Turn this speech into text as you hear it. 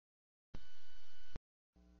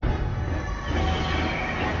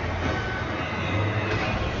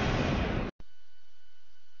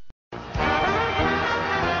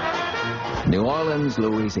New Orleans,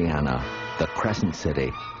 Louisiana, the Crescent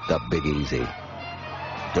City, the Big Easy.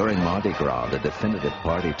 During Mardi Gras, the definitive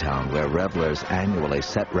party town where revelers annually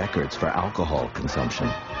set records for alcohol consumption.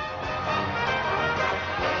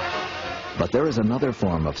 But there is another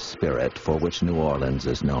form of spirit for which New Orleans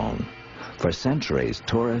is known. For centuries,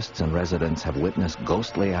 tourists and residents have witnessed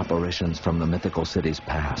ghostly apparitions from the mythical city's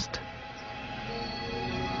past.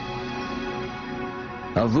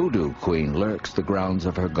 A voodoo queen lurks the grounds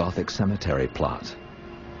of her Gothic cemetery plot.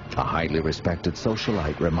 A highly respected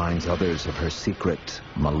socialite reminds others of her secret,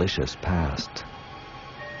 malicious past.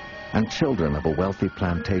 And children of a wealthy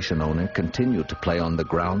plantation owner continue to play on the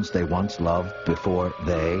grounds they once loved before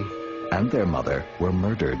they and their mother were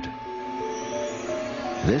murdered.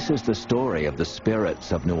 This is the story of the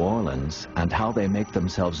spirits of New Orleans and how they make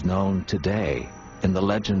themselves known today in the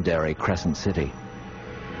legendary Crescent City.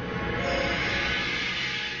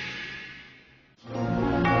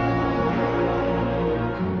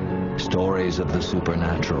 Stories of the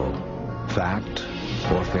supernatural, fact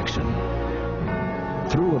or fiction.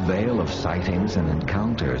 Through a veil of sightings and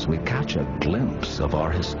encounters, we catch a glimpse of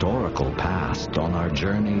our historical past on our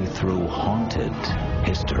journey through haunted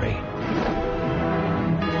history.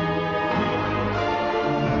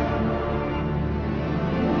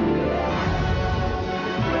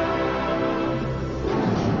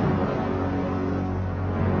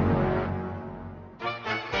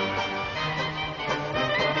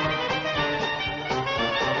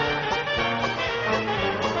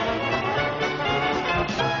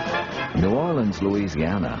 New Orleans,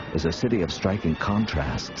 Louisiana is a city of striking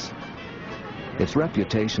contrasts. Its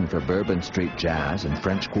reputation for Bourbon Street jazz and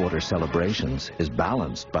French Quarter celebrations is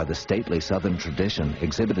balanced by the stately Southern tradition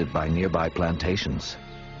exhibited by nearby plantations.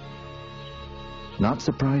 Not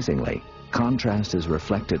surprisingly, contrast is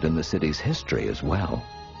reflected in the city's history as well.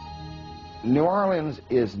 New Orleans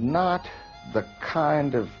is not the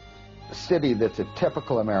kind of city that's a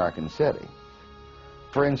typical American city.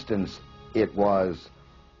 For instance, it was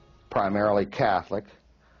primarily Catholic,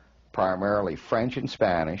 primarily French and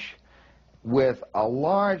Spanish, with a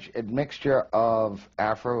large admixture of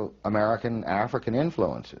Afro-American, African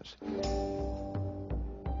influences.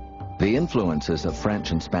 The influences of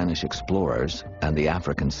French and Spanish explorers and the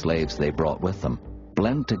African slaves they brought with them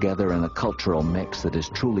blend together in a cultural mix that is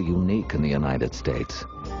truly unique in the United States.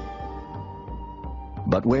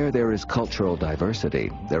 But where there is cultural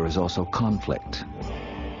diversity, there is also conflict.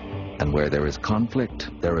 And where there is conflict,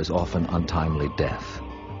 there is often untimely death.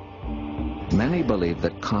 Many believe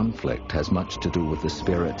that conflict has much to do with the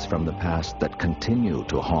spirits from the past that continue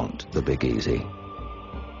to haunt the Big Easy.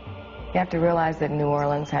 You have to realize that New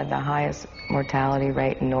Orleans had the highest mortality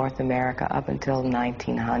rate in North America up until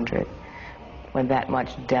 1900, when that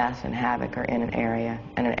much death and havoc are in an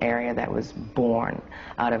area that was born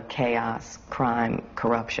out of chaos, crime,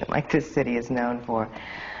 corruption, like this city is known for.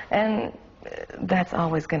 And that's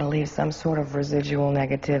always going to leave some sort of residual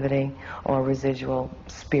negativity or residual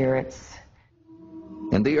spirits.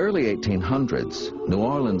 In the early 1800s, New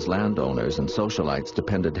Orleans landowners and socialites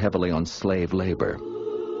depended heavily on slave labor.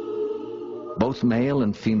 Both male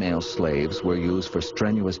and female slaves were used for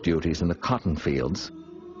strenuous duties in the cotton fields,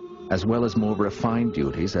 as well as more refined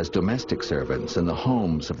duties as domestic servants in the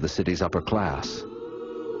homes of the city's upper class.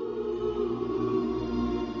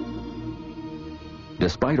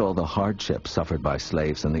 Despite all the hardships suffered by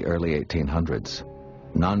slaves in the early 1800s,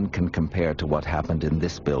 none can compare to what happened in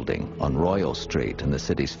this building on Royal Street in the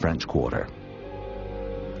city's French Quarter.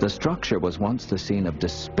 The structure was once the scene of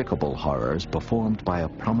despicable horrors performed by a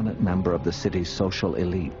prominent member of the city's social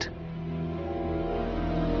elite.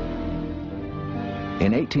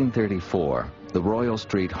 In 1834, the Royal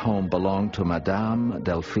Street home belonged to Madame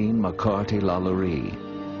Delphine McCarty LaLaurie.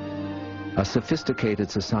 A sophisticated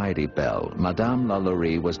society belle, Madame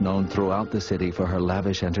LaLaurie was known throughout the city for her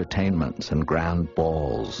lavish entertainments and grand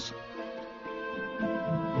balls.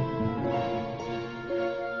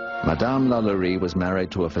 Madame LaLaurie was married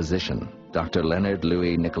to a physician, Dr. Leonard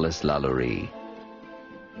Louis Nicholas LaLaurie,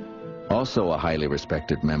 also a highly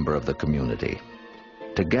respected member of the community.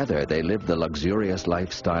 Together, they lived the luxurious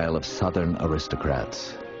lifestyle of Southern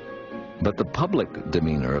aristocrats. But the public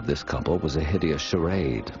demeanor of this couple was a hideous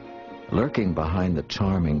charade. Lurking behind the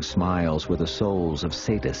charming smiles were the souls of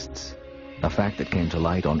sadists, a fact that came to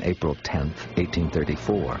light on April 10,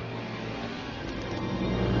 1834.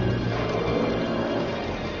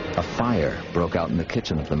 A fire broke out in the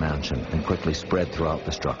kitchen of the mansion and quickly spread throughout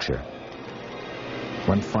the structure.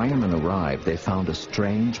 When firemen arrived, they found a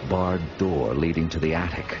strange barred door leading to the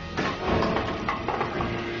attic.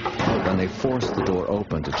 When they forced the door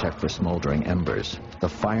open to check for smoldering embers, the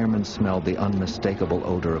firemen smelled the unmistakable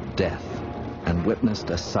odor of death and witnessed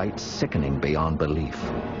a sight sickening beyond belief.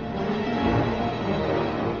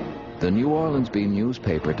 The New Orleans Bee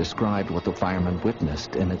newspaper described what the firemen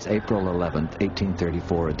witnessed in its April 11,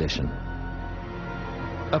 1834 edition.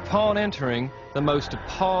 Upon entering, the most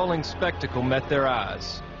appalling spectacle met their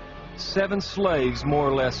eyes. 7 slaves, more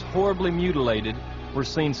or less horribly mutilated, were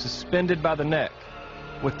seen suspended by the neck,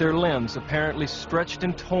 with their limbs apparently stretched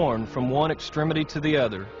and torn from one extremity to the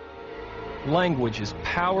other. Language is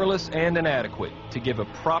powerless and inadequate to give a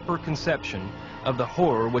proper conception of the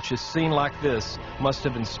horror which a scene like this must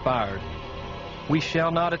have inspired. We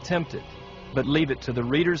shall not attempt it, but leave it to the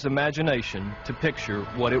reader's imagination to picture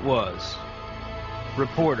what it was.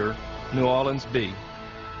 Reporter, New Orleans Bee.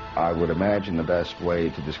 I would imagine the best way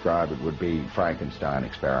to describe it would be Frankenstein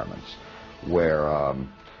experiments, where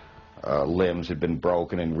limbs had been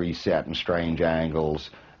broken and reset in strange angles,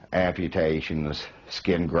 amputations,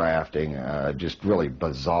 skin grafting, just really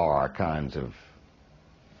bizarre kinds of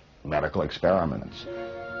medical experiments.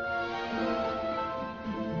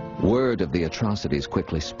 Word of the atrocities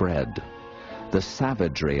quickly spread. The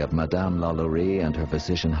savagery of Madame LaLaurie and her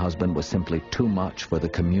physician husband was simply too much for the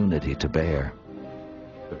community to bear.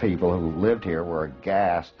 The people who lived here were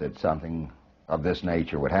aghast that something of this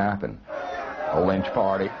nature would happen. A lynch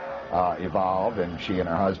party evolved, and she and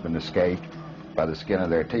her husband escaped by the skin of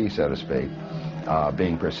their teeth, so to speak,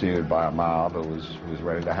 being pursued by a mob who was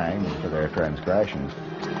ready to hang them for their transgressions.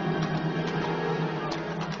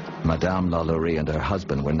 Madame LaLaurie and her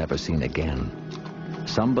husband were never seen again.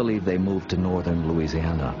 Some believe they moved to northern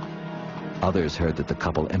Louisiana. Others heard that the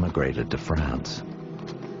couple immigrated to France.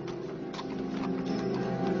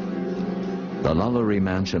 The LaLaurie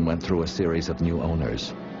mansion went through a series of new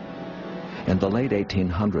owners. In the late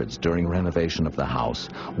 1800s, during renovation of the house,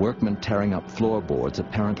 workmen tearing up floorboards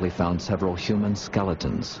apparently found several human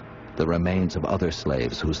skeletons, the remains of other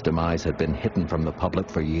slaves whose demise had been hidden from the public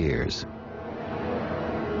for years.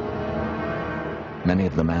 Many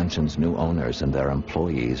of the mansion's new owners and their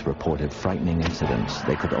employees reported frightening incidents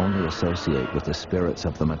they could only associate with the spirits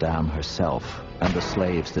of the Madame herself and the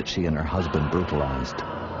slaves that she and her husband brutalized.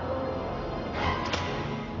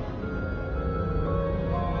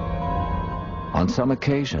 On some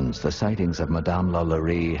occasions, the sightings of Madame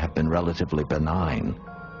LaLaurie have been relatively benign,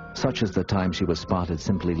 such as the time she was spotted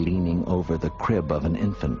simply leaning over the crib of an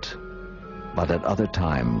infant. But at other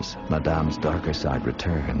times, Madame's darker side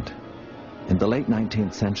returned. In the late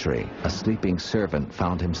 19th century, a sleeping servant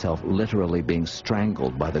found himself literally being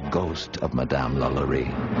strangled by the ghost of Madame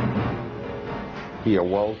LaLaurie. He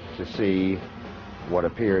awoke to see what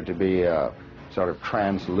appeared to be a sort of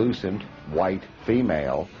translucent white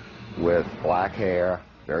female with black hair,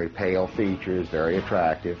 very pale features, very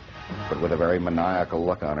attractive, but with a very maniacal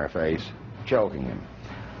look on her face, choking him.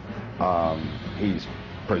 He's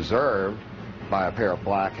preserved by a pair of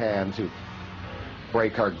black hands who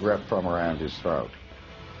break her grip from around his throat.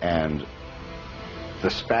 And the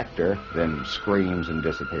specter then screams and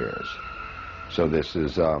disappears. So this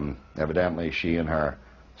is evidently she and her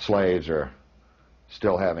slaves are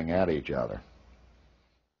still having at each other.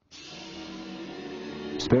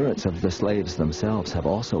 Spirits of the slaves themselves have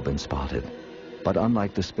also been spotted, but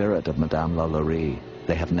unlike the spirit of Madame LaLaurie,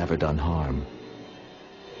 they have never done harm.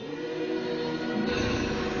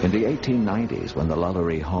 In the 1890s, when the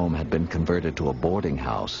LaLaurie home had been converted to a boarding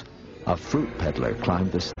house, a fruit peddler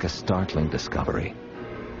climbed a startling discovery.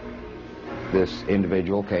 This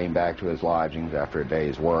individual came back to his lodgings after a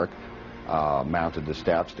day's work, mounted the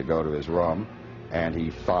steps to go to his room, and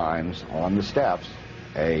he finds on the steps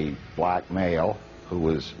a black male who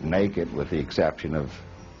was naked with the exception of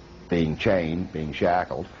being chained, being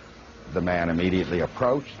shackled. The man immediately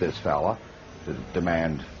approached this fella to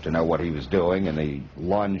demand to know what he was doing, and he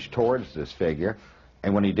lunged towards this figure,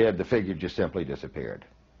 and when he did, the figure just simply disappeared.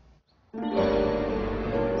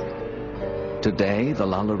 Today, the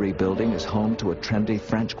LaLaurie building is home to a trendy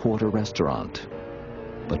French Quarter restaurant.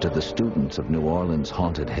 But to the students of New Orleans'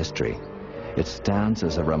 haunted history, it stands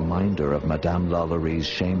as a reminder of Madame LaLaurie's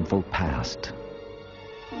shameful past.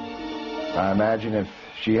 I imagine if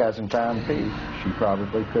she hasn't found peace, she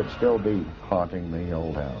probably could still be haunting the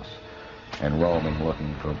old house and roaming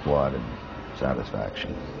looking for blood and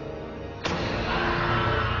satisfaction.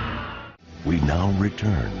 We now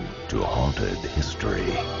return to haunted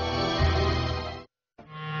history.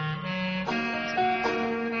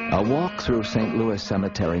 A walk through St. Louis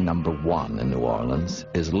Cemetery number 1 in New Orleans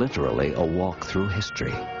is literally a walk through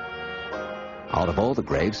history. Out of all the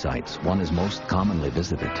grave sites, one is most commonly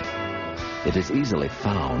visited. It is easily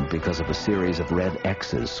found because of a series of red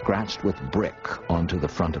X's scratched with brick onto the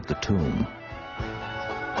front of the tomb.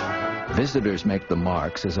 Visitors make the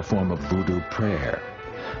marks as a form of voodoo prayer,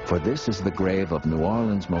 for this is the grave of New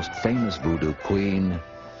Orleans' most famous voodoo queen,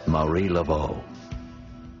 Marie Laveau.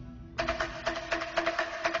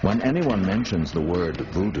 When anyone mentions the word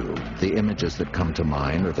voodoo, the images that come to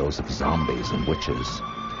mind are those of zombies and witches,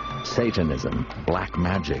 Satanism, black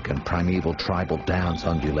magic, and primeval tribal dance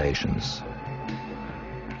undulations.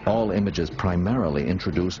 All images primarily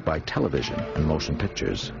introduced by television and motion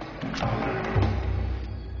pictures.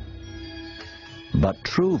 But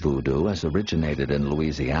true voodoo, as originated in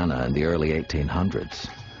Louisiana in the early 1800s,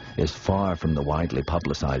 is far from the widely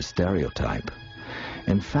publicized stereotype.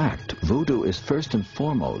 In fact, voodoo is first and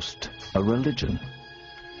foremost a religion,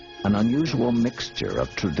 an unusual mixture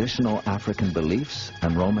of traditional African beliefs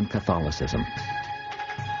and Roman Catholicism.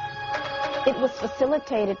 It was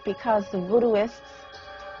facilitated because the voodooists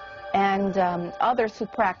and others who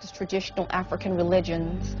practiced traditional African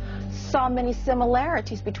religions saw many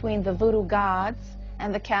similarities between the voodoo gods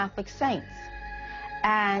and the Catholic saints.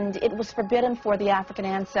 And it was forbidden for the African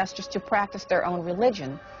ancestors to practice their own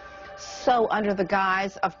religion. So under the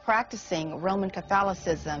guise of practicing Roman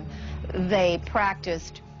Catholicism, they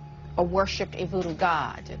practiced or worshipped a voodoo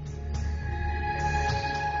god.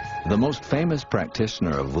 The most famous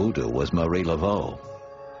practitioner of voodoo was Marie Laveau.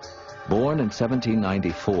 Born in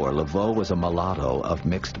 1794, Laveau was a mulatto of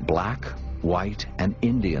mixed black, white, and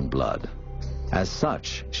Indian blood. As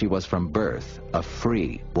such, she was from birth a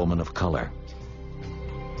free woman of color.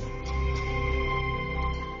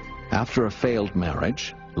 After a failed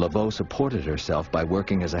marriage, Laveau supported herself by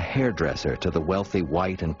working as a hairdresser to the wealthy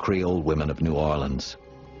white and Creole women of New Orleans.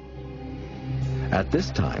 At this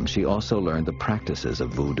time, she also learned the practices of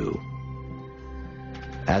voodoo.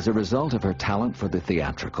 As a result of her talent for the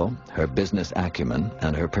theatrical, her business acumen,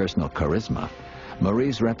 and her personal charisma,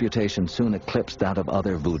 Marie's reputation soon eclipsed that of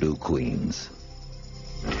other voodoo queens.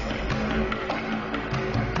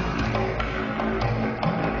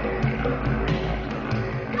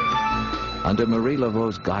 Under Marie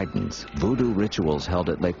Laveau's guidance, voodoo rituals held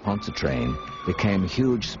at Lake Pontchartrain became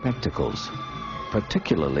huge spectacles,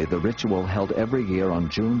 particularly the ritual held every year on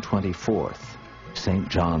June 24th, St.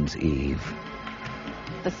 John's Eve.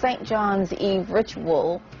 The St. John's Eve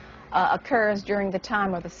ritual occurs during the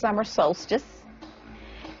time of the summer solstice,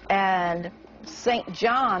 and St.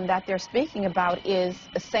 John that they're speaking about is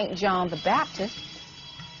St. John the Baptist,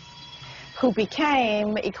 who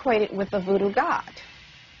became equated with the voodoo god.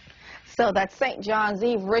 So that St. John's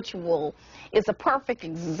Eve ritual is a perfect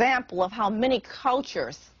example of how many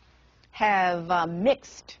cultures have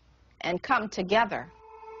mixed and come together.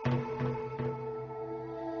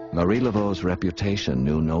 Marie Laveau's reputation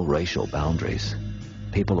knew no racial boundaries.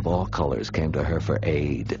 People of all colors came to her for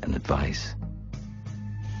aid and advice.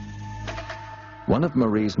 One of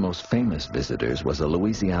Marie's most famous visitors was a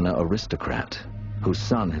Louisiana aristocrat whose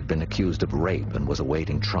son had been accused of rape and was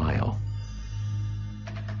awaiting trial.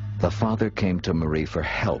 The father came to Marie for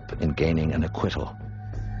help in gaining an acquittal.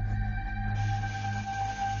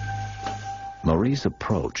 Marie's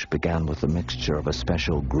approach began with a mixture of a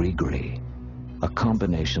special gris, a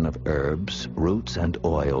combination of herbs, roots, and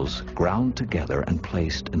oils ground together and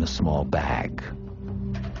placed in a small bag.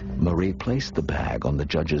 Marie placed the bag on the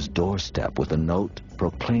judge's doorstep with a note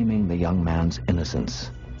proclaiming the young man's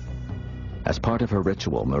innocence. As part of her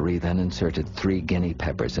ritual, Marie then inserted 3 guinea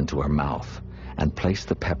peppers into her mouth and placed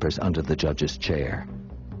the peppers under the judge's chair.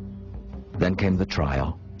 Then came the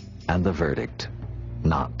trial and the verdict,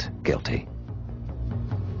 not guilty.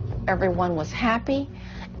 Everyone was happy,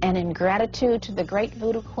 and in gratitude to the great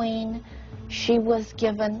voodoo queen, she was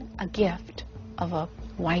given a gift of a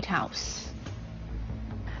white house.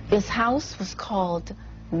 This house was called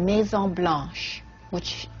Maison Blanche,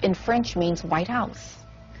 which in French means white house.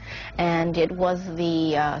 And it was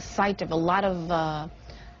the site of a lot of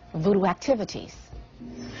voodoo activities.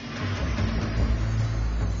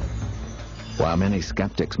 While many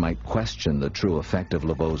skeptics might question the true effect of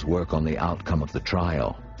Laveau's work on the outcome of the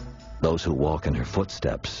trial, those who walk in her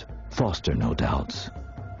footsteps foster no doubts.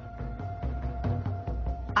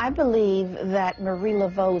 I believe that Marie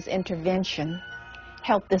Laveau's intervention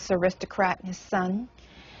helped this aristocrat and his son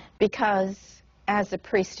because, as a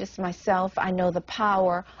priestess myself, I know the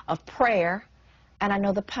power of prayer and I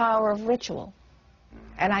know the power of ritual.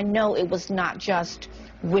 And I know it was not just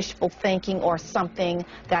wishful thinking or something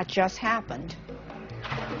that just happened.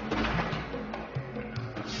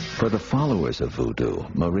 For the followers of voodoo,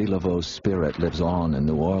 Marie Laveau's spirit lives on in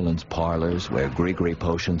New Orleans parlors where gris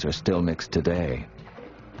potions are still mixed today.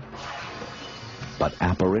 But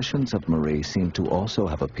apparitions of Marie seem to also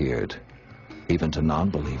have appeared, even to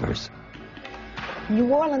non-believers.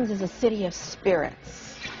 New Orleans is a city of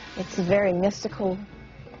spirits. It's a very mystical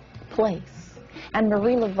place. And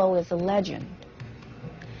Marie Laveau is a legend.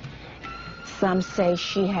 Some say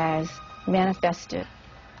she has manifested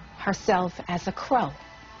herself as a crow.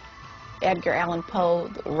 Edgar Allan Poe,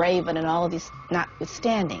 the Raven, and all of these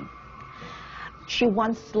notwithstanding. She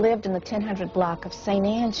once lived in the 1000 block of St.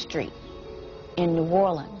 Anne Street in New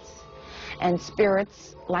Orleans. And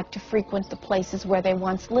spirits like to frequent the places where they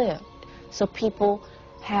once lived. So people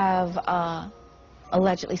have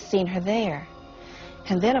allegedly seen her there.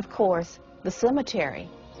 And then, of course, the cemetery,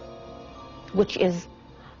 which is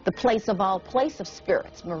the place of all place of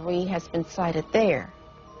spirits. Marie has been sighted there.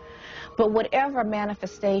 But whatever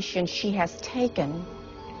manifestation she has taken,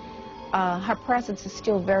 her presence is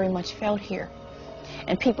still very much felt here.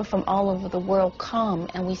 And people from all over the world come,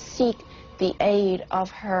 and we seek the aid of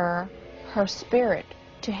her spirit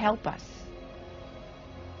to help us.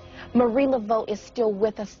 Marie Laveau is still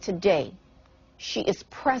with us today. She is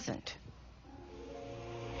present.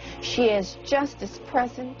 She is just as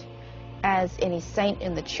present as any saint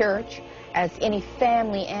in the church, as any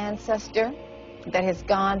family ancestor that has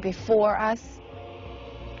gone before us.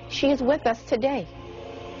 She is with us today.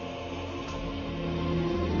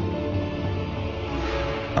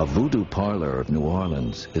 A voodoo parlor of New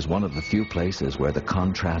Orleans is one of the few places where the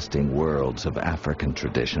contrasting worlds of African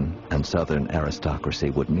tradition and Southern aristocracy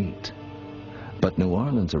would meet. But New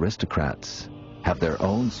Orleans aristocrats have their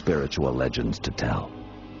own spiritual legends to tell.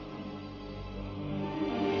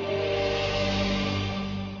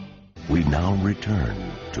 We now return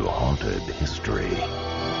to haunted history.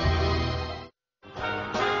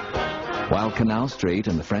 While Canal Street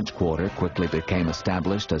and the French Quarter quickly became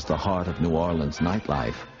established as the heart of New Orleans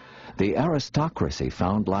nightlife, the aristocracy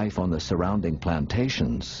found life on the surrounding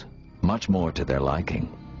plantations much more to their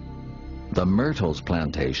liking. The Myrtles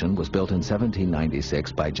plantation was built in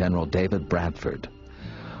 1796 by General David Bradford.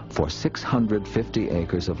 For 650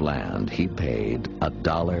 acres of land, he paid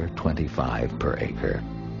 $1.25 per acre.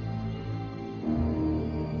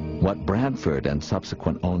 What Bradford and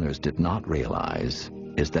subsequent owners did not realize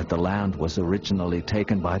is that the land was originally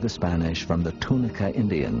taken by the Spanish from the Tunica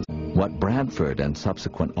Indians. What Bradford and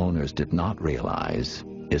subsequent owners did not realize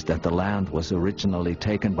is that the land was originally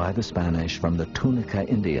taken by the Spanish from the Tunica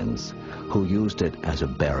Indians, who used it as a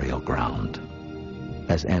burial ground.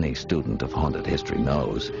 As any student of haunted history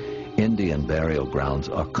knows, Indian burial grounds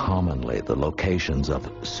are commonly the locations of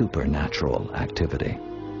supernatural activity.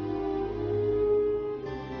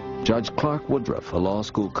 Judge Clark Woodruff, a law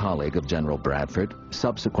school colleague of General Bradford,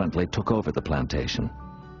 subsequently took over the plantation.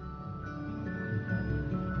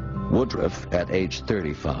 Woodruff, at age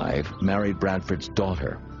 35, married Bradford's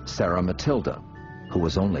daughter, Sarah Matilda, who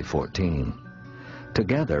was only 14.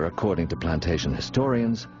 Together, according to plantation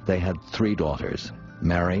historians, they had 3 daughters,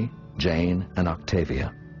 Mary, Jane, and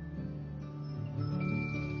Octavia.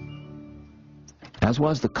 As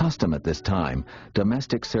was the custom at this time,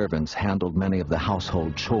 domestic servants handled many of the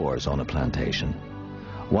household chores on a plantation.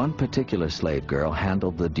 One particular slave girl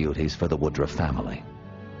handled the duties for the Woodruff family.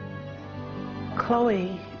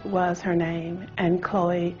 Chloe was her name, and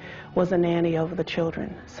Chloe was a nanny over the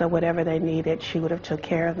children. So whatever they needed, she would have took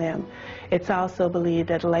care of them. It's also believed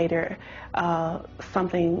that later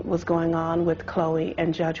something was going on with Chloe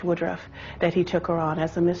and Judge Woodruff, that he took her on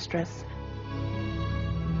as a mistress.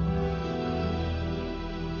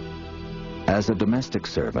 As a domestic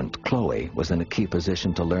servant, Chloe was in a key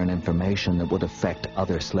position to learn information that would affect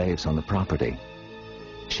other slaves on the property.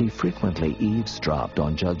 She frequently eavesdropped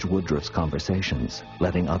on Judge Woodruff's conversations,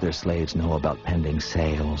 letting other slaves know about pending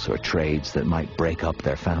sales or trades that might break up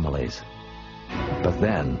their families. But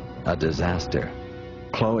then, a disaster.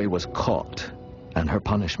 Chloe was caught, and her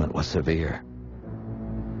punishment was severe.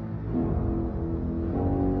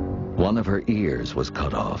 One of her ears was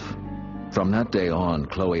cut off. From that day on,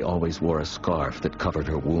 Chloe always wore a scarf that covered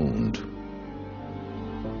her wound.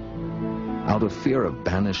 Out of fear of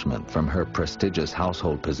banishment from her prestigious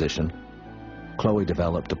household position, Chloe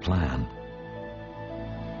developed a plan.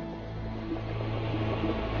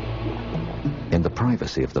 In the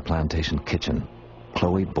privacy of the plantation kitchen,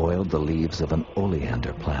 Chloe boiled the leaves of an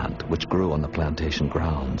oleander plant which grew on the plantation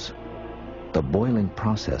grounds. The boiling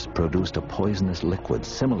process produced a poisonous liquid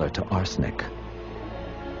similar to arsenic.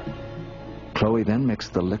 Chloe then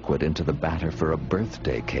mixed the liquid into the batter for a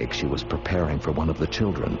birthday cake she was preparing for one of the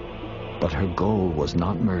children. But her goal was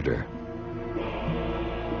not murder.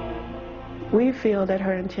 We feel that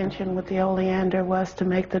her intention with the oleander was to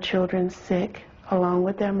make the children sick, along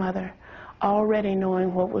with their mother, already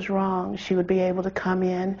knowing what was wrong, she would be able to come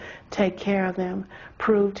in, take care of them,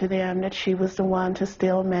 prove to them that she was the one to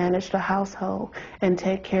still manage the household and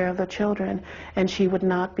take care of the children, and she would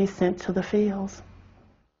not be sent to the fields.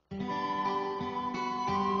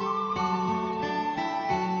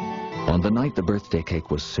 On the night the birthday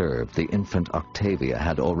cake was served, the infant Octavia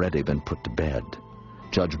had already been put to bed.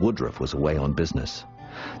 Judge Woodruff was away on business.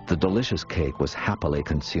 The delicious cake was happily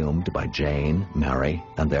consumed by Jane, Mary,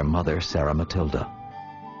 and their mother, Sarah Matilda.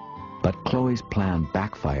 But Chloe's plan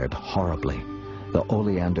backfired horribly. The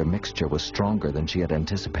oleander mixture was stronger than she had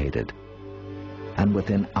anticipated. And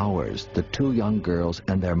within hours, the two young girls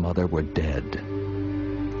and their mother were dead.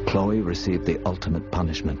 Chloe received the ultimate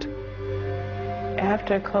punishment.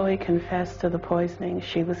 After Chloe confessed to the poisoning,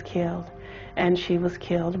 she was killed. And she was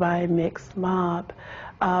killed by a mixed mob,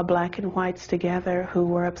 black and whites together, who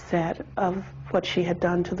were upset of what she had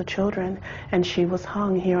done to the children, and she was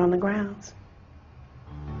hung here on the grounds.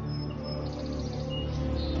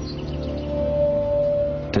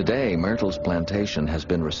 Today, Myrtles Plantation has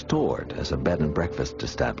been restored as a bed and breakfast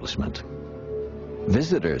establishment.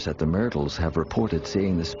 Visitors at the Myrtles have reported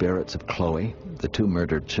seeing the spirits of Chloe, the two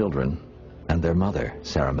murdered children, and their mother,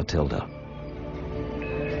 Sarah Matilda.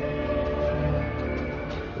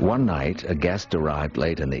 One night, a guest arrived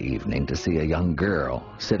late in the evening to see a young girl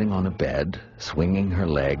sitting on a bed, swinging her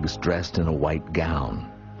legs, dressed in a white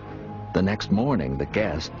gown. The next morning, the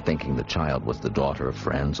guest, thinking the child was the daughter of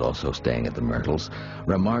friends also staying at the Myrtles,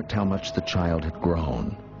 remarked how much the child had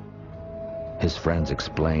grown. His friends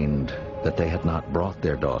explained that they had not brought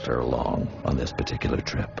their daughter along on this particular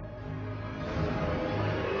trip.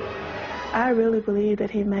 I really believe that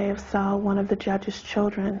he may have saw one of the judge's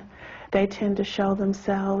children. They tend to show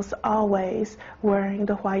themselves always wearing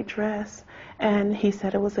the white dress, and he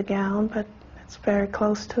said it was a gown, but it's very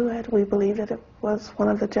close to it. We believe that it was one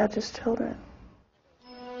of the judge's children.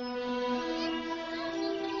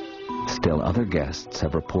 Still, other guests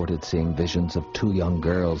have reported seeing visions of two young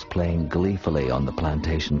girls playing gleefully on the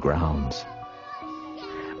plantation grounds.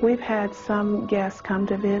 We've had some guests come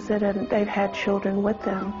to visit, and they've had children with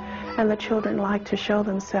them, and the children like to show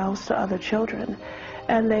themselves to other children,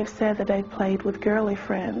 and they've said that they played with girly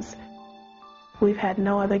friends. We've had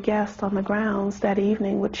no other guests on the grounds that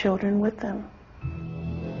evening with children with them.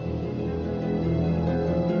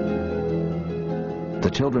 The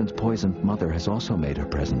children's poisoned mother has also made her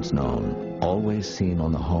presence known, always seen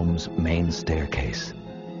on the home's main staircase.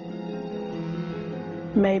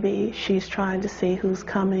 Maybe she's trying to see who's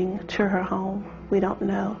coming to her home. We don't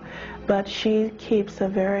know. But she keeps a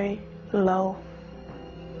very low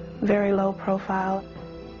profile,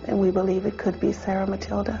 and we believe it could be Sarah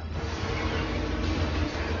Matilda.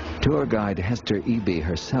 Tour guide Hester Eby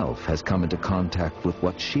herself has come into contact with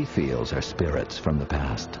what she feels are spirits from the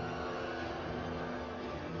past.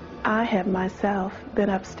 I have myself been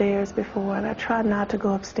upstairs before, and I try not to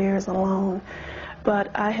go upstairs alone.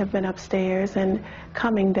 But I have been upstairs, and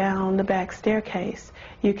coming down the back staircase,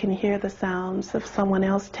 you can hear the sounds of someone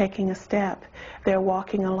else taking a step. They're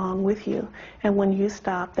walking along with you, and when you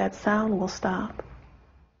stop, that sound will stop.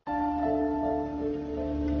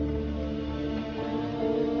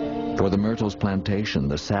 For the Myrtles Plantation,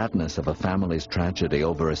 the sadness of a family's tragedy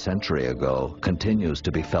over a century ago continues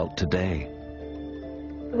to be felt today.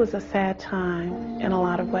 It was a sad time in a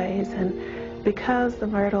lot of ways, and because the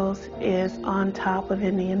Myrtles is on top of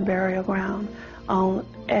Indian burial ground,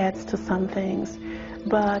 adds to some things.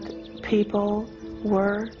 But people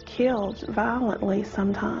were killed violently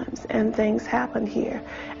sometimes, and things happened here,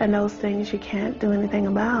 and those things you can't do anything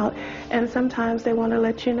about, and sometimes they want to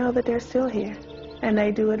let you know that they're still here, and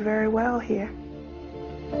they do it very well here.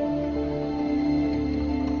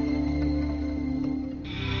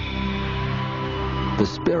 The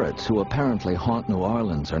spirits who apparently haunt New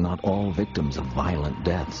Orleans are not all victims of violent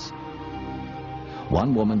deaths.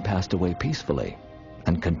 One woman passed away peacefully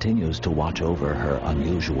and continues to watch over her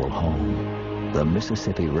unusual home, the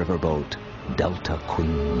Mississippi riverboat Delta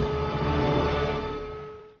Queen.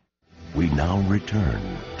 We now return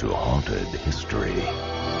to haunted history.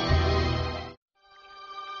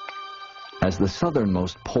 As the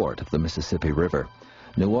southernmost port of the Mississippi River,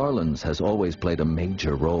 New Orleans has always played a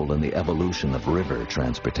major role in the evolution of river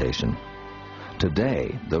transportation.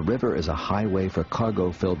 Today, the river is a highway for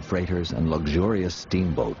cargo-filled freighters and luxurious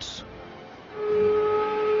steamboats.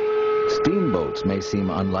 Steamboats may seem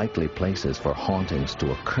unlikely places for hauntings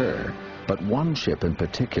to occur, but one ship in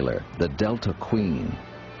particular, the Delta Queen,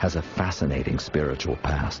 has a fascinating spiritual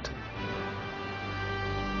past.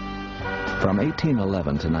 From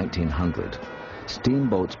 1811 to 1900,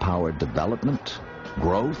 steamboats powered development,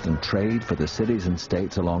 growth and trade for the cities and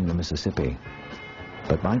states along the Mississippi.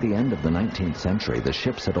 But by the end of the 19th century, the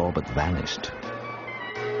ships had all but vanished.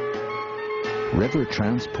 River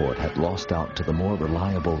transport had lost out to the more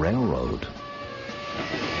reliable railroad.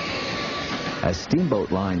 As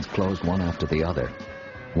steamboat lines closed one after the other,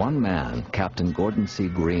 one man, Captain Gordon C.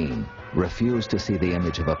 Green, refused to see the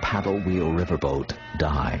image of a paddle-wheel riverboat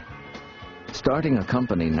die. Starting a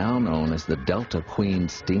company now known as the Delta Queen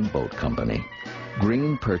Steamboat Company,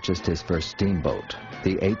 Green purchased his first steamboat,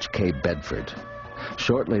 the H.K. Bedford.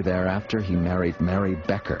 Shortly thereafter, he married Mary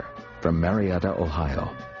Becker from Marietta, Ohio.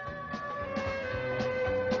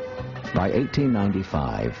 By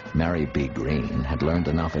 1895, Mary B. Green had learned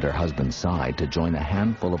enough at her husband's side to join a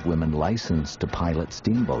handful of women licensed to pilot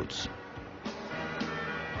steamboats.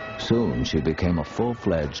 Soon, she became a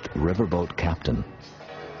full-fledged riverboat captain.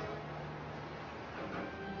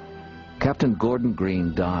 Captain Gordon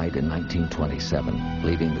Green died in 1927,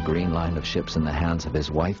 leaving the Green line of ships in the hands of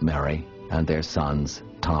his wife Mary and their sons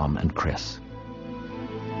Tom and Chris.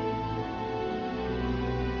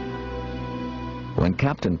 When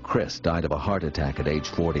Captain Chris died of a heart attack at age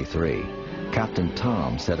 43, Captain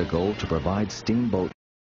Tom set a goal to provide steamboat.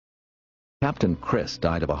 Captain Chris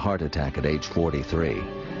died of a heart attack at age 43.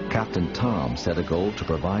 Captain Tom set a goal to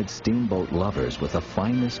provide steamboat lovers with the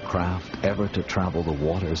finest craft ever to travel the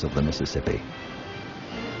waters of the Mississippi.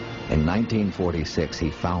 In 1946,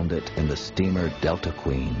 he found it in the steamer Delta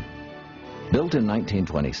Queen. Built in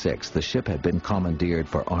 1926, the ship had been commandeered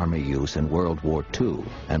for Army use in World War II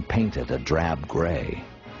and painted a drab gray.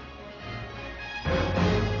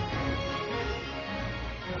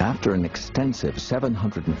 After an extensive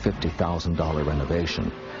 $750,000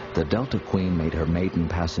 renovation, the Delta Queen made her maiden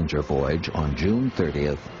passenger voyage on June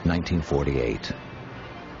 30th, 1948.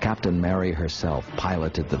 Captain Mary herself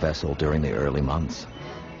piloted the vessel during the early months.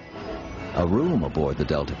 A room aboard the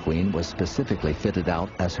Delta Queen was specifically fitted out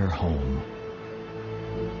as her home.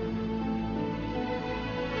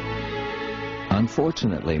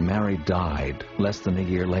 Unfortunately, Mary died less than a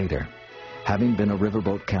year later, having been a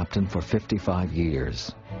riverboat captain for 55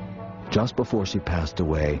 years. Just before she passed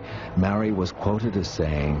away, Mary was quoted as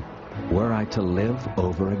saying, "Were I to live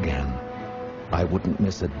over again, I wouldn't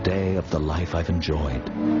miss a day of the life I've enjoyed."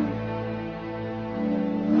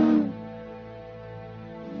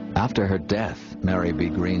 After her death, Mary B.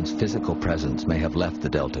 Green's physical presence may have left the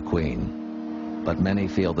Delta Queen, but many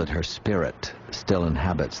feel that her spirit still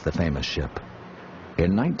inhabits the famous ship.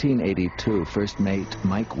 In 1982, First Mate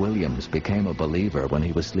Mike Williams became a believer when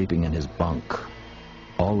he was sleeping in his bunk,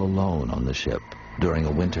 all alone on the ship during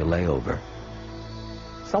a winter layover.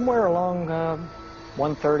 Somewhere along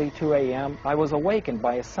 1:30, 2 a.m., I was awakened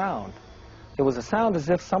by a sound. It was a sound as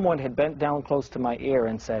if someone had bent down close to my ear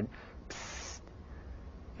and said, "Psst."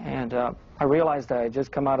 And I realized that I had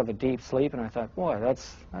just come out of a deep sleep, and I thought, boy,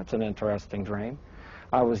 that's an interesting dream.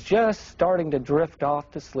 I was just starting to drift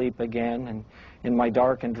off to sleep again and in my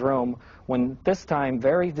darkened room when this time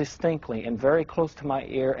very distinctly and very close to my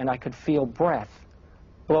ear, and I could feel breath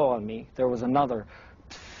blow on me. There was another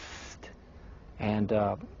psst, and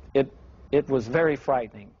it was very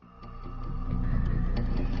frightening.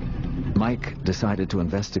 Mike decided to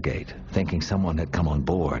investigate, thinking someone had come on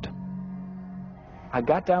board. I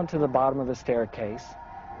got down to the bottom of the staircase,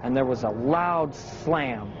 and there was a loud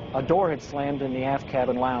slam. A door had slammed in the aft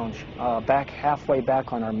cabin lounge, halfway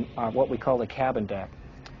back on our what we call the cabin deck.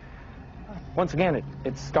 Once again,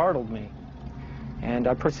 it startled me, and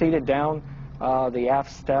I proceeded down the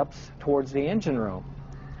aft steps towards the engine room.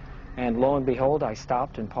 And lo and behold, I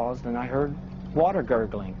stopped and paused, and I heard water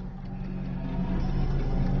gurgling.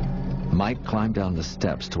 Mike climbed down the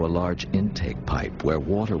steps to a large intake pipe where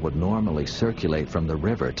water would normally circulate from the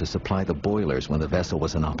river to supply the boilers when the vessel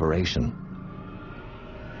was in operation.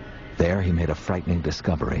 There he made a frightening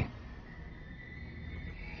discovery.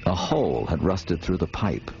 A hole had rusted through the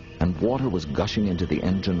pipe, and water was gushing into the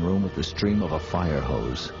engine room with the stream of a fire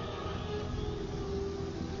hose.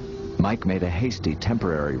 Mike made a hasty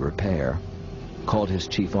temporary repair, called his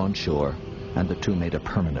chief on shore, and the two made a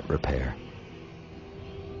permanent repair.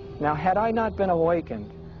 Now, had I not been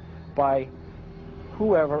awakened by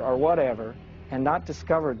whoever or whatever and not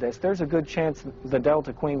discovered this, there's a good chance the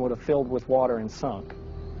Delta Queen would have filled with water and sunk.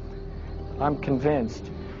 I'm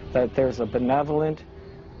convinced that there's a benevolent,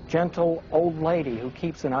 gentle old lady who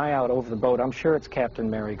keeps an eye out over the boat. I'm sure it's Captain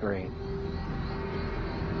Mary Green.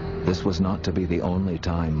 This was not to be the only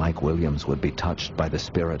time Mike Williams would be touched by the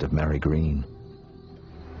spirit of Mary Green.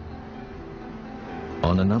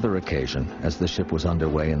 On another occasion, as the ship was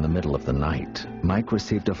underway in the middle of the night, Mike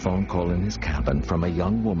received a phone call in his cabin from a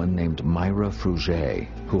young woman named Myra Fruget,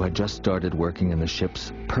 who had just started working in the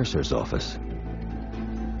ship's purser's office.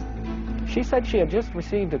 She said she had just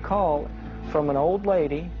received a call from an old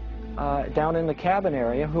lady down in the cabin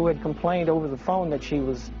area who had complained over the phone that she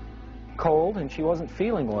was cold and she wasn't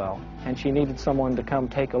feeling well, and she needed someone to come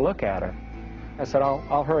take a look at her. I said,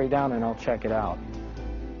 I'll hurry down and I'll check it out.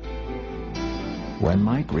 When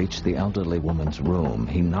Mike reached the elderly woman's room,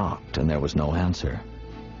 he knocked and there was no answer.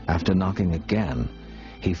 After knocking again,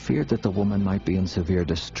 he feared that the woman might be in severe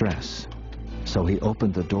distress, so he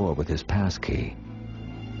opened the door with his passkey.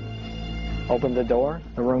 Opened the door,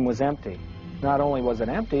 the room was empty. Not only was it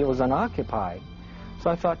empty, it was unoccupied.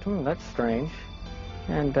 So I thought, that's strange.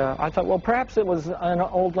 And I thought, well, perhaps it was an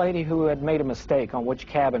old lady who had made a mistake on which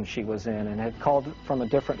cabin she was in and had called from a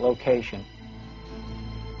different location.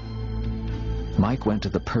 Mike went to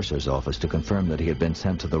the purser's office to confirm that he had been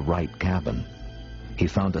sent to the right cabin. He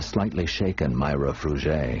found a slightly shaken Myra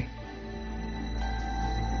Fruget.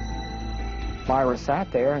 Myra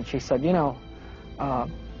sat there and she said,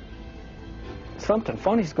 something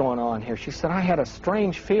funny's going on here. She said, I had a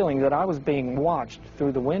strange feeling that I was being watched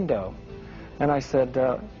through the window. And I said,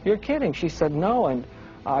 you're kidding. She said, no. And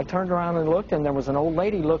I turned around and looked, and there was an old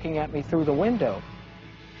lady looking at me through the window.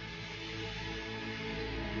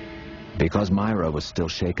 Because Myra was still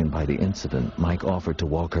shaken by the incident, Mike offered to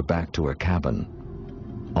walk her back to her cabin.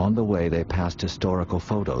 On the way, they passed historical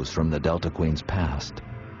photos from the Delta Queen's past.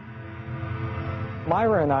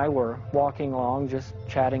 Myra and I were walking along, just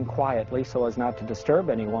chatting quietly so as not to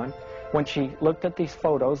disturb anyone, when she looked at these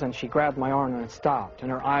photos and she grabbed my arm and stopped,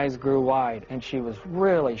 and her eyes grew wide, and she was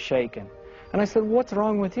really shaken. And I said, what's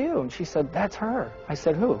wrong with you? And she said, that's her. I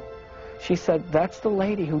said, who? She said, that's the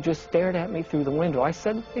lady who just stared at me through the window. I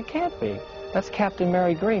said, it can't be. That's Captain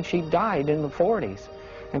Mary Green. She died in the 40s.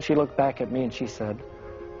 And she looked back at me and she said,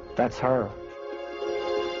 that's her.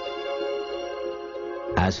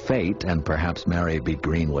 As fate, and perhaps Mary B.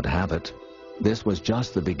 Green would have it, this was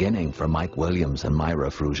just the beginning for Mike Williams and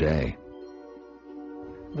Myra Fruget.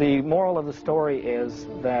 The moral of the story is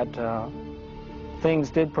that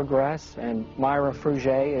things did progress, and Myra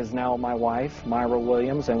Fruget is now my wife, Myra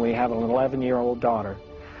Williams, and we have an 11-year-old daughter.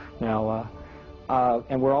 Now,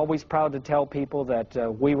 and we're always proud to tell people that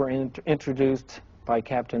we were introduced by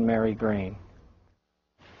Captain Mary Green.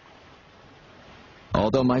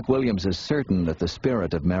 Although Mike Williams is certain that the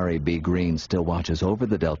spirit of Mary B. Green still watches over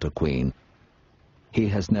the Delta Queen, he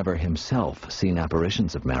has never himself seen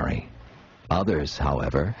apparitions of Mary. Others,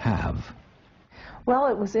 however, have. Well,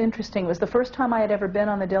 it was interesting. It was the first time I had ever been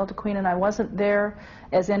on the Delta Queen, and I wasn't there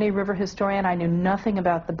as any river historian. I knew nothing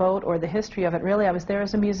about the boat or the history of it. Really, I was there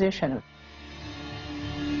as a musician.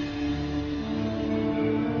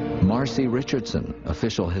 Marcy Richardson,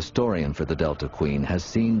 official historian for the Delta Queen, has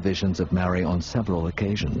seen visions of Mary on several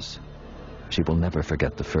occasions. She will never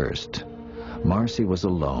forget the first. Marcy was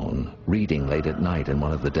alone, reading late at night in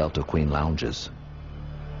one of the Delta Queen lounges.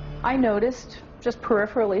 I noticed, just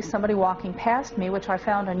peripherally, somebody walking past me, which I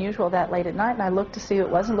found unusual that late at night, and I looked to see who it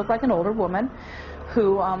was, and it looked like an older woman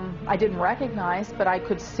who I didn't recognize, but I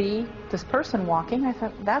could see this person walking. I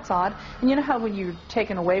thought, that's odd. And you know how when you're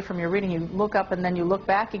taken away from your reading, you look up and then you look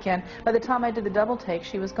back again? By the time I did the double take,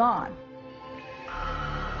 she was gone.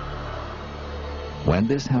 When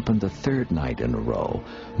this happened the third night in a row,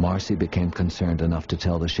 Marcy became concerned enough to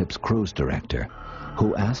tell the ship's cruise director,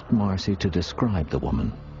 who asked Marcy to describe the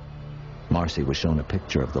woman. Marcy was shown a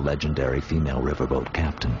picture of the legendary female riverboat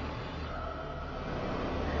captain.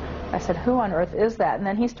 I said, who on earth is that? And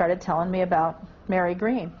then he started telling me about Mary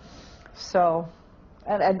Green. So,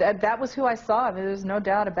 and that was who I saw. I mean, there's no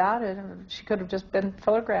doubt about it. She could have just been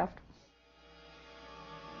photographed.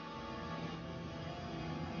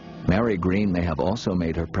 Mary Green may have also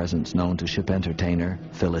made her presence known to ship entertainer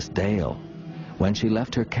Phyllis Dale when she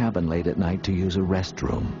left her cabin late at night to use a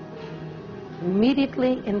restroom.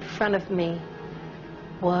 Immediately in front of me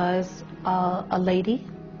was a lady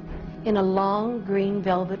in a long green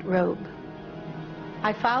velvet robe.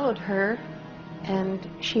 I followed her, and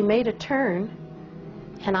she made a turn,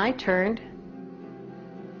 and I turned,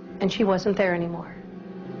 and she wasn't there anymore.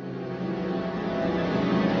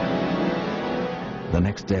 The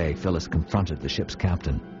next day, Phyllis confronted the ship's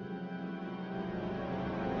captain.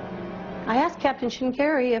 I asked Captain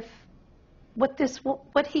Shinkarri if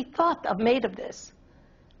what he thought of made of this.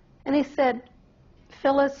 And he said,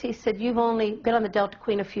 Phyllis, he said, you've only been on the Delta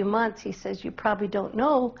Queen a few months. He says, you probably don't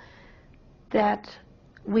know that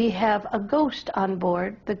we have a ghost on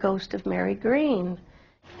board, the ghost of Mary Green.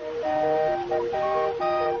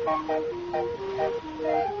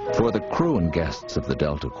 For the crew and guests of the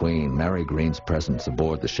Delta Queen, Mary Green's presence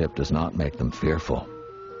aboard the ship does not make them fearful.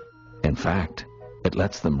 In fact, it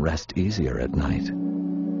lets them rest easier at night.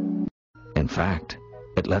 In fact,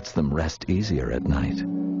 it lets them rest easier at night.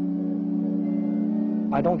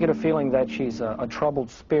 I don't get a feeling that she's a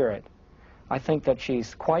troubled spirit. I think that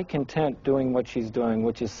she's quite content doing what she's doing,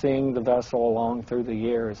 which is seeing the vessel along through the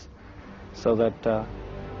years, so that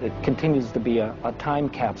it continues to be a time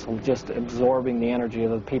capsule, just absorbing the energy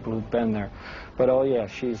of the people who've been there. But oh yeah,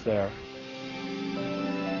 she's there.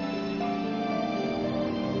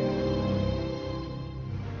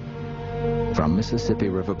 From Mississippi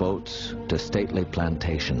riverboats to stately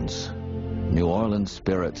plantations, New Orleans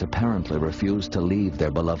spirits apparently refuse to leave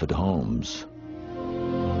their beloved homes.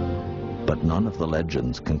 But none of the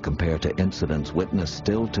legends can compare to incidents witnessed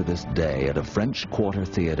still to this day at a French Quarter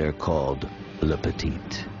theater called Le Petit.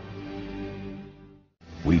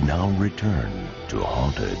 We now return to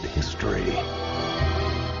haunted history.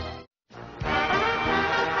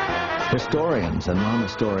 Historians and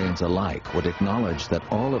non-historians alike would acknowledge that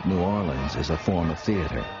all of New Orleans is a form of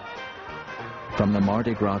theater. From the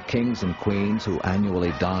Mardi Gras kings and queens who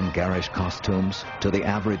annually don garish costumes, to the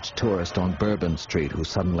average tourist on Bourbon Street who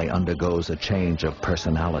suddenly undergoes a change of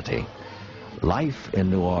personality, life in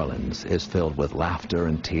New Orleans is filled with laughter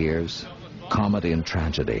and tears, comedy and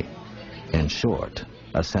tragedy. In short,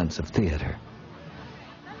 a sense of theater.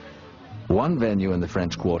 One venue in the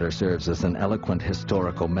French Quarter serves as an eloquent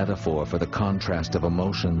historical metaphor for the contrast of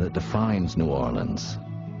emotion that defines New Orleans.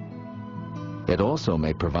 It also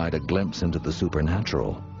may provide a glimpse into the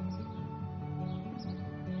supernatural.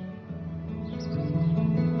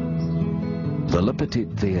 The Le Petit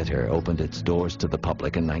Theater opened its doors to the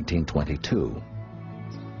public in 1922.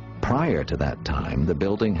 Prior to that time, the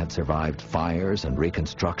building had survived fires and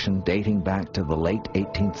reconstruction dating back to the late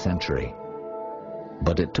 18th century.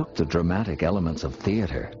 But it took the dramatic elements of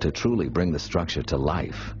theater to truly bring the structure to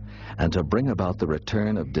life, and to bring about the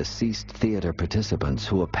return of deceased theater participants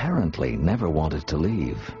who apparently never wanted to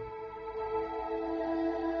leave.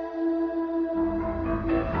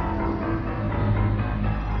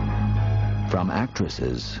 From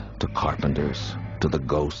actresses to carpenters to the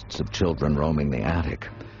ghosts of children roaming the attic,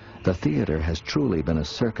 the theater has truly been a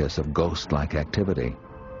circus of ghost-like activity.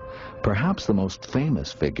 Perhaps the most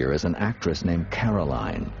famous figure is an actress named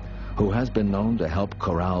Caroline, who has been known to help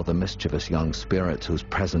corral the mischievous young spirits whose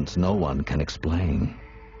presence no one can explain.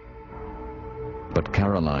 But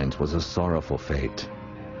Caroline's was a sorrowful fate.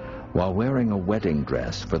 While wearing a wedding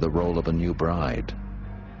dress for the role of a new bride,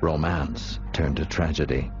 romance turned to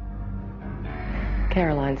tragedy.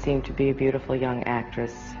 Caroline seemed to be a beautiful young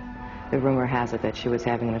actress. The rumor has it that she was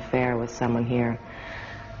having an affair with someone here.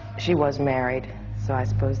 She was married, so I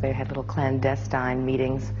suppose they had little clandestine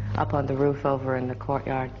meetings up on the roof over in the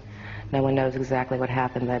courtyard. No one knows exactly what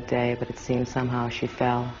happened that day, but it seems somehow she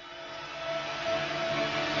fell.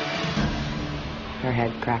 Her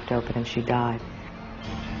head cracked open and she died.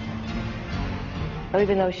 Well,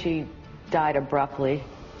 even though she died abruptly,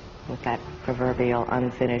 with that proverbial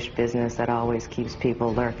unfinished business that always keeps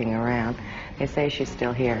people lurking around, they say she's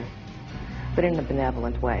still here, but in a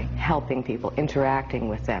benevolent way, helping people, interacting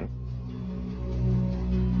with them.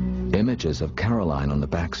 Images of Caroline on the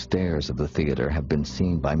back stairs of the theater have been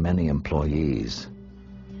seen by many employees.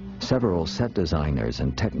 Several set designers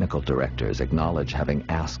and technical directors acknowledge having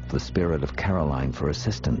asked the spirit of Caroline for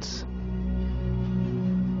assistance.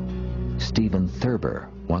 Stephen Thurber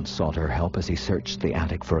once sought her help as he searched the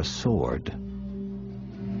attic for a sword.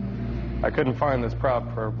 I couldn't find this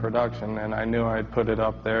prop for production, and I knew I'd put it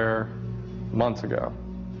up there months ago.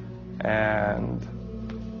 And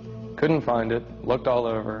couldn't find it, looked all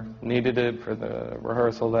over, needed it for the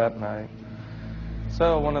rehearsal that night.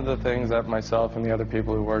 So one of the things that myself and the other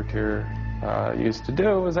people who worked here used to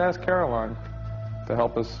do was ask Caroline to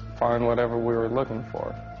help us find whatever we were looking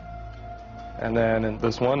for. And then in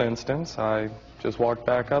this one instance, I just walked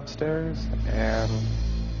back upstairs, and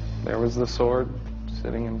there was the sword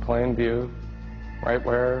sitting in plain view, right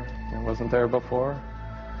where it wasn't there before.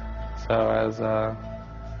 So as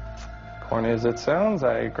corny as it sounds,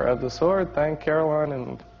 I grabbed the sword, thanked Caroline,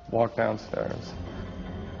 and walked downstairs.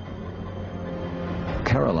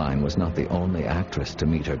 Caroline was not the only actress to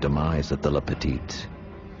meet her demise at the Le Petit.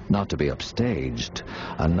 Not to be upstaged,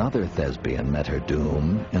 another thespian met her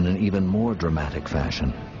doom in an even more dramatic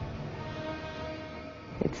fashion.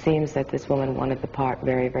 It seems that this woman wanted the part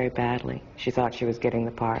very, very badly. She thought she was getting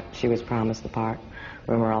the part. She was promised the part.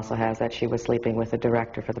 Rumor also has that she was sleeping with the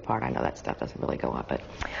director for the part. I know that stuff doesn't really go up, but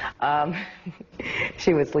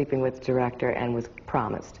she was sleeping with the director and was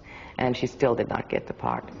promised, and she still did not get the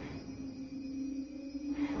part.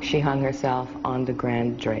 she hung herself on the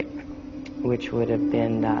grand drape, which would have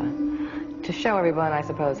been to show everyone, I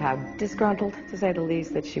suppose, how disgruntled, to say the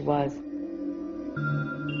least, that she was.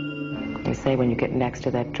 They say when you get next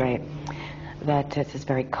to that drape that it's just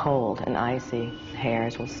very cold and icy.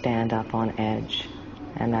 Hairs will stand up on edge,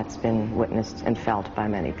 and that's been witnessed and felt by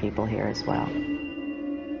many people here as well.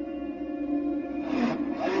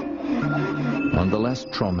 On the less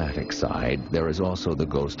traumatic side, there is also the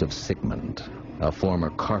ghost of Sigmund, a former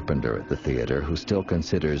carpenter at the theater who still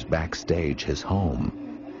considers backstage his home.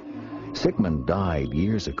 Sigmund died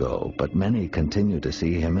years ago, but many continue to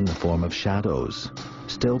see him in the form of shadows,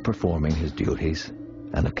 still performing his duties,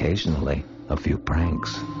 and occasionally a few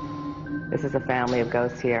pranks. This is a family of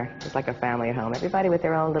ghosts here, just like a family at home. Everybody with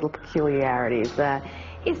their own little peculiarities.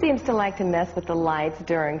 He seems to like to mess with the lights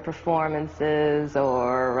during performances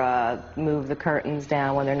or move the curtains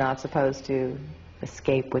down when they're not supposed to,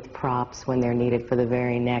 escape with props when they're needed for the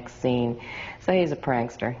very next scene. So he's a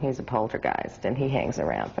prankster, he's a poltergeist, and he hangs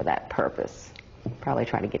around for that purpose. Probably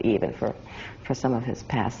try to get even for some of his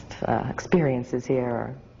past experiences here,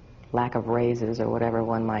 or lack of raises, or whatever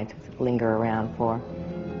one might linger around for.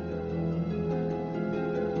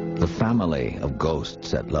 The family of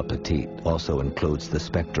ghosts at La Petit also includes the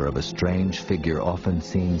specter of a strange figure often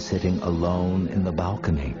seen sitting alone in the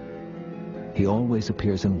balcony. He always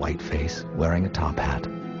appears in whiteface, wearing a top hat,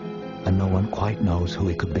 and no one quite knows who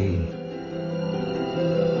he could be.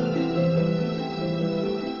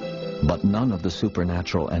 But none of the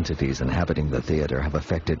supernatural entities inhabiting the theater have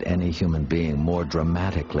affected any human being more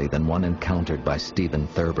dramatically than one encountered by Stephen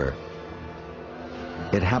Thurber.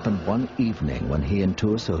 It happened one evening when he and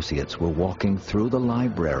two associates were walking through the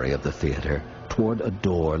library of the theater toward a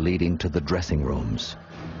door leading to the dressing rooms.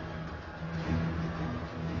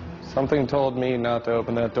 Something told me not to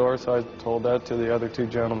open that door, so I told that to the other two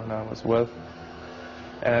gentlemen I was with.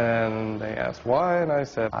 And they asked why, and I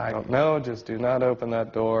said, I don't know, just do not open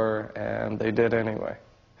that door, and they did anyway.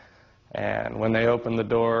 And when they opened the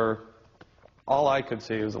door, all I could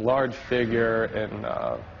see was a large figure in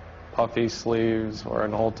puffy sleeves or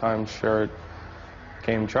an old-time shirt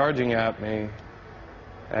came charging at me.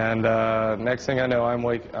 And next thing I know,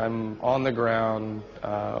 I'm on the ground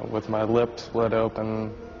with my lips split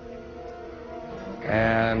open.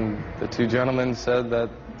 And the two gentlemen said that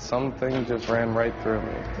something just ran right through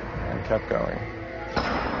me and kept going.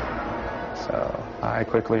 So I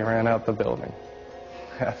quickly ran out the building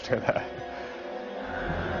after that.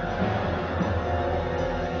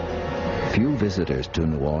 Few visitors to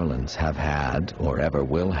New Orleans have had, or ever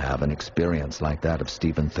will have, an experience like that of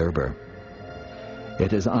Stephen Thurber.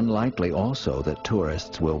 It is unlikely also that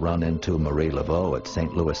tourists will run into Marie Laveau at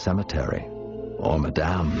St. Louis Cemetery, or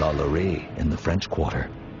Madame LaLaurie in the French Quarter.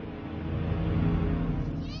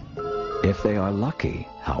 If they are lucky,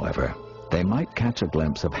 however, they might catch a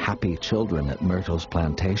glimpse of happy children at Myrtles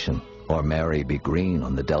Plantation, or Mary B. Green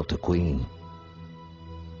on the Delta Queen.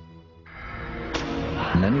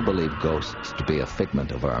 Many believe ghosts to be a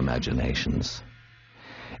figment of our imaginations.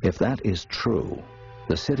 If that is true,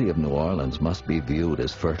 the city of New Orleans must be viewed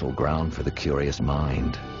as fertile ground for the curious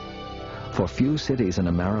mind. For few cities in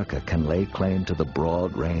America can lay claim to the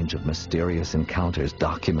broad range of mysterious encounters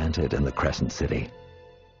documented in the Crescent City.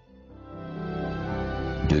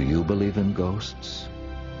 Do you believe in ghosts?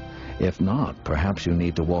 If not, perhaps you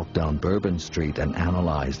need to walk down Bourbon Street and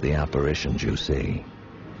analyze the apparitions you see.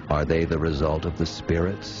 Are they the result of the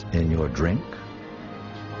spirits in your drink?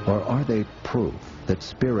 Or are they proof that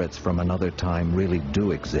spirits from another time really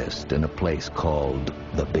do exist in a place called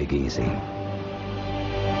the Big Easy?